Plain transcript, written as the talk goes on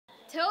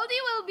Told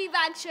you we'll be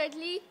back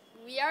shortly.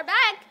 We are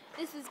back.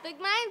 This is Big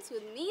Minds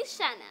with me,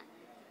 Shanna.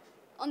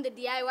 On the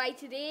DIY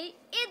today,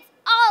 it's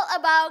all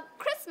about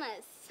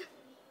Christmas.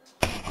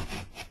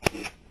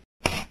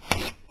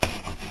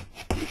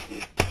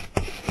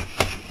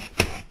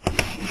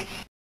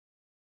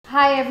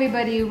 Hi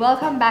everybody,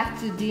 welcome back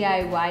to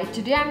DIY.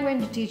 Today I'm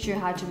going to teach you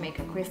how to make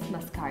a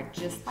Christmas card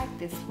just like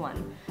this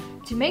one.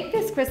 To make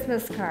this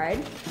Christmas card,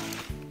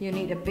 you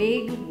need a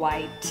big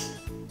white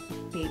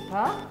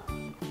paper.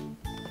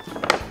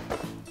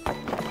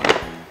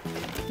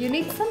 You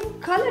need some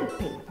colored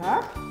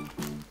paper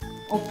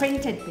or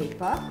printed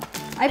paper.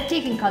 I've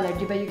taken colored,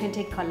 but you can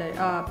take colored.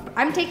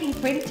 I'm taking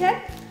printed,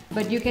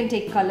 but you can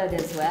take colored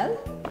as well.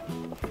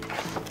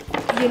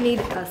 You need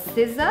a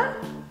scissor.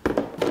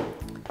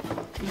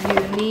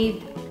 You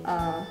need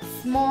a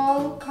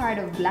small card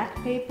of black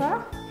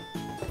paper.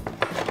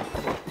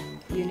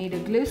 You need a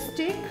glue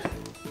stick,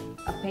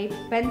 a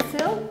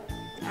pencil,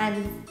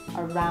 and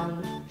a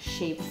round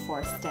shape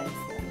for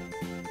stencil.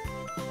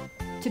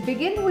 To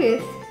begin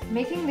with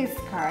making this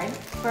card,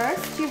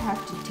 first you have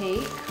to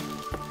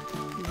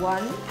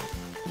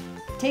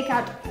take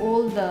out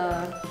all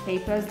the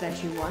papers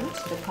that you want,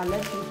 the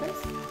colored papers.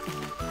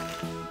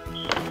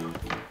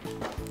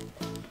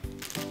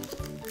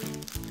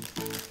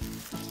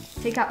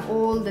 Take out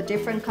all the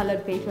different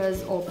colored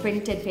papers or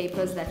printed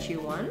papers that you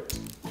want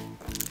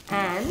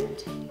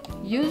and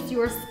use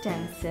your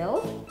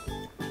stencil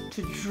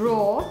to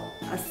draw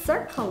a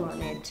circle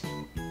on it.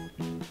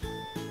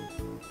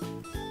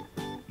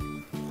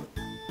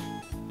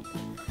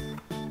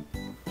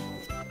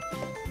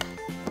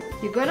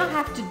 You're gonna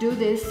have to do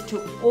this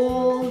to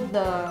all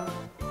the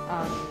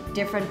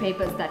different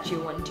papers that you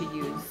want to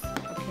use,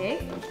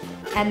 okay?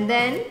 And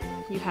then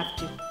you have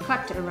to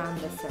cut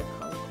around the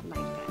circle like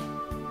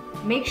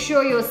that. Make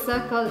sure your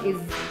circle is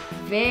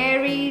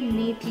very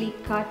neatly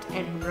cut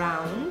and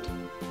round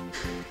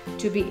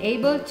to be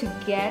able to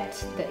get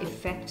the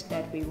effect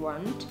that we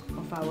want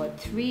of our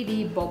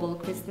 3D bubble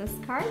Christmas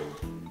card.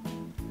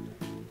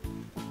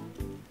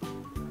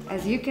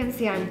 As you can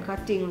see, I'm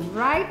cutting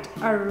right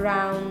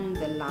around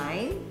the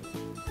line.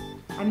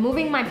 I'm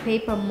moving my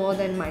paper more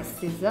than my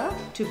scissor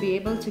to be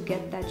able to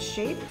get that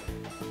shape.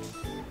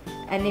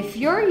 And if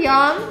you're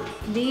young,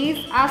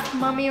 please ask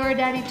mommy or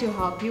daddy to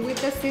help you with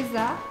the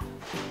scissor.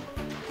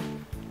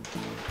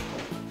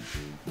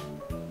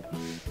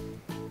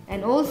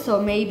 And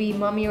also maybe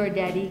mommy or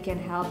daddy can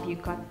help you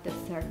cut the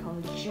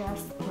circle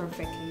just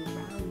perfectly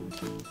round.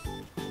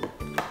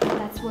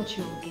 That's what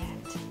you'll get.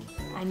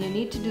 And you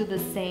need to do the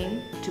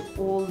same to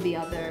all the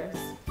others.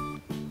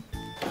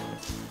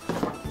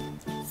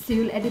 So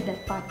you'll edit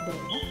that part there.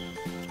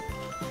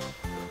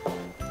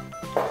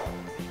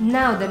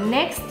 Now the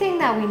next thing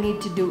that we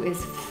need to do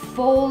is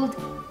fold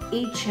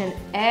each and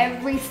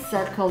every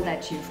circle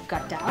that you've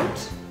cut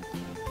out.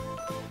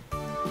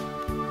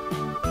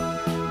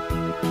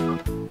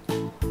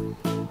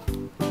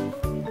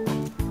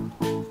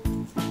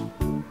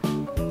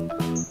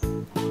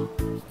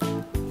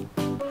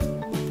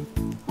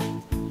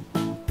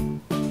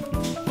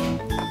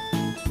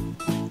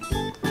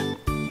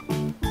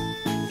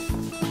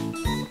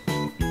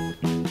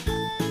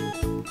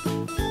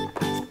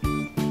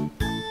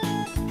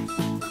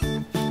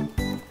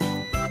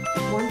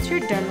 Once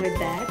you're done with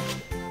that,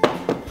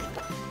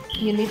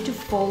 you need to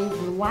fold the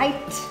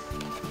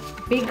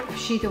big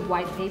sheet of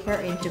white paper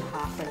into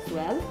half as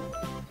well.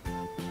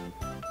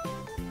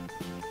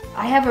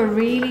 I have a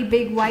really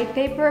big white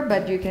paper,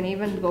 but you can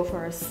even go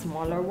for a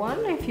smaller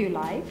one if you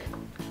like.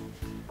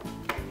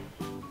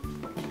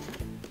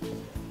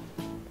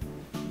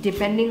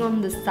 Depending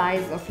on the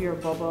size of your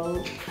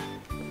bubble.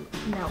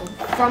 Now,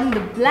 from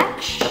the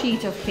black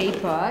sheet of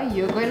paper,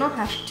 you're going to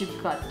have to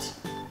cut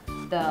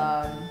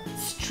the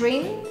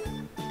string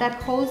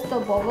that holds the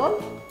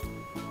bubble.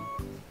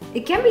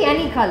 It can be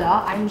any color,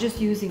 I'm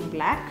just using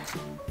black.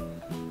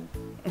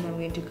 And I'm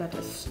going to cut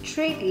a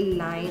straight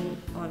line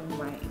on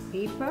my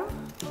paper.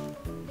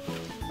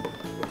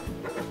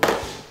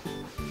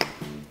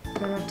 I'm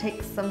going to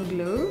take some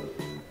glue.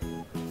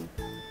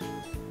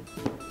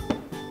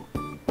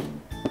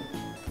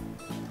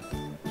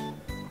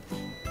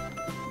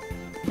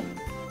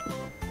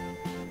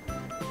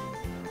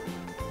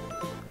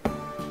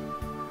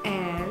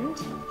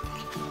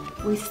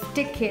 We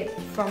stick it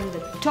from the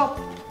top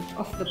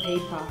of the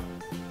paper.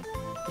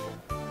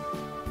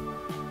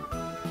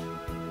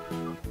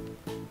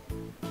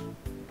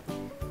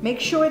 Make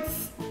sure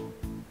it's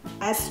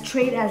as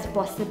straight as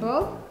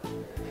possible.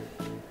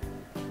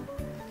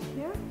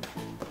 Yeah.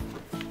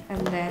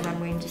 And then I'm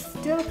going to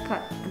still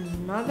cut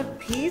another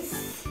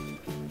piece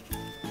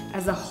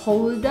as a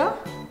holder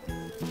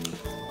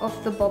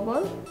of the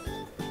bubble.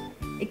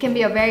 It can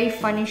be a very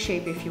funny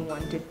shape if you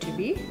want it to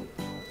be.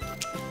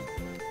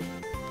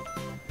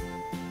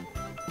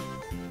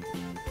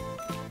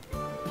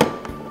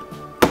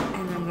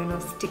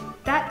 Stick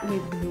that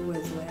with glue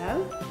as well.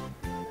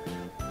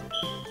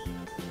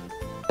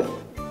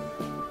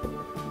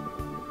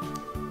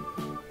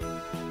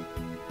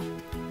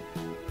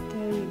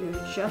 There you go,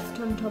 just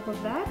on top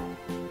of that.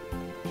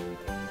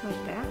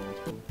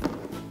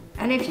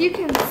 And if you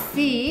can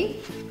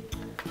see,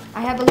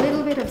 I have a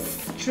little bit of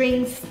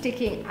string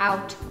sticking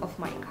out of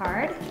my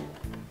card.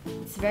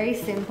 It's very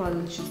simple.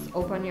 Just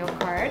open your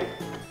card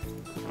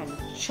and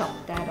chop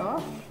that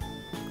off.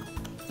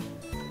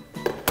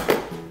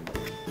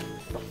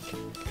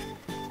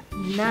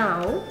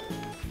 Now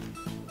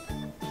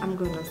I'm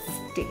gonna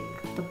stick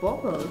the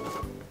bubble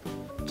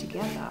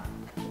together,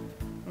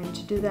 and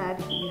to do that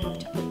you have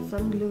to put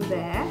some glue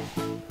there,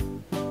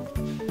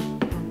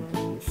 and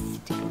then you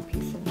stick a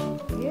piece of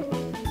it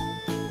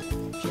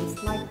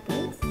just like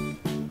this.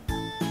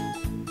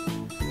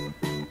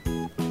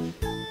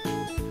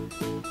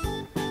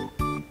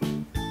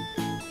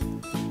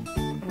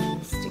 And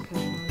you stick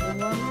another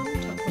one on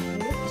top of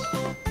it.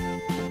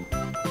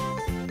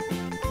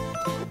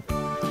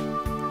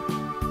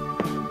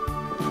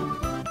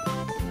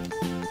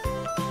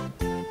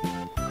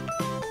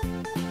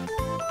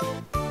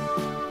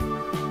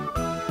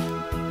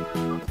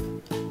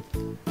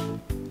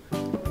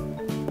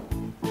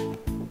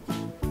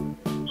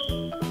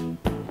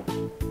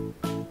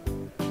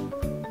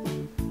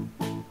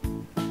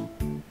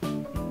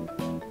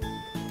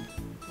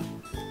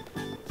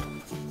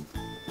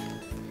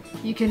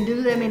 You can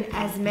do them in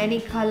as many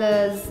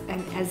colors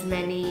and as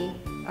many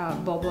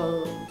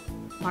bubble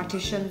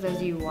partitions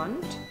as you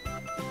want.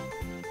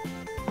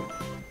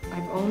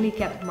 I've only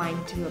kept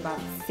mine to about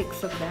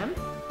 6 of them.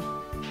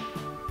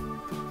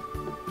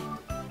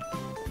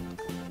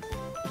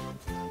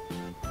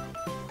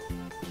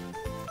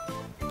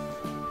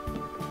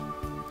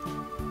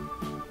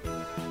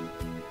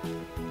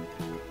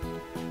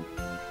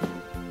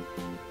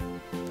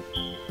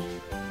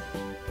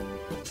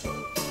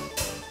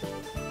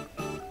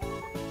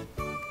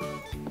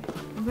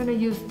 I'm going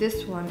to use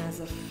this one as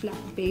a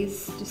flat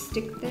base to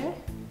stick there.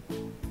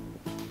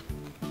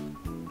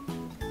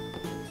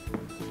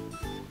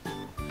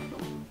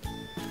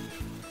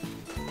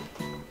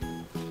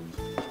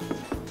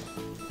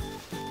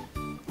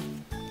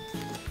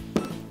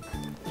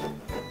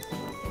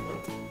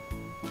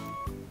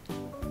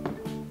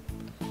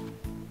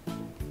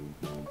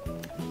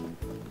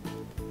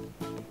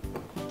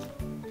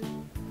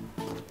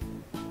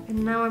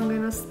 And now I'm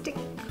going to stick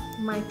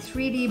my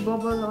 3D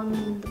bubble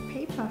on the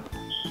paper.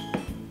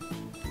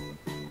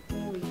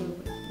 There we go,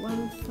 with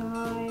one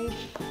side,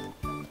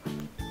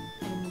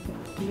 and we've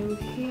got glue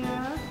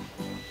here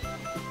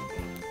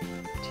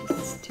to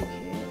stick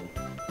it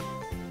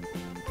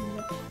on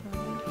that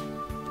side.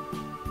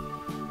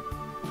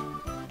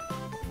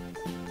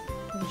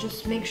 And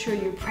just make sure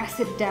you press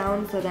it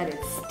down so that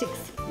it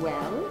sticks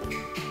well.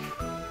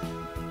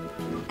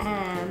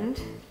 And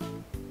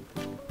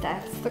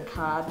that's the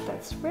card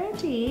that's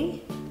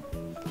ready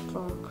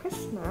for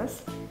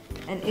Christmas.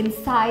 And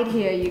inside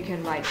here you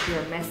can write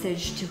your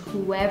message to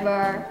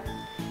whoever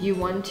you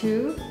want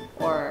to,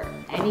 or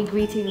any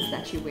greetings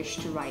that you wish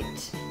to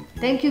write.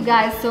 Thank you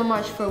guys so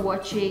much for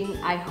watching.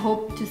 I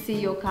hope to see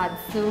your cards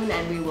soon,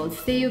 and we will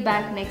see you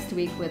back next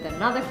week with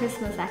another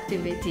Christmas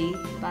activity.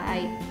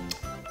 Bye.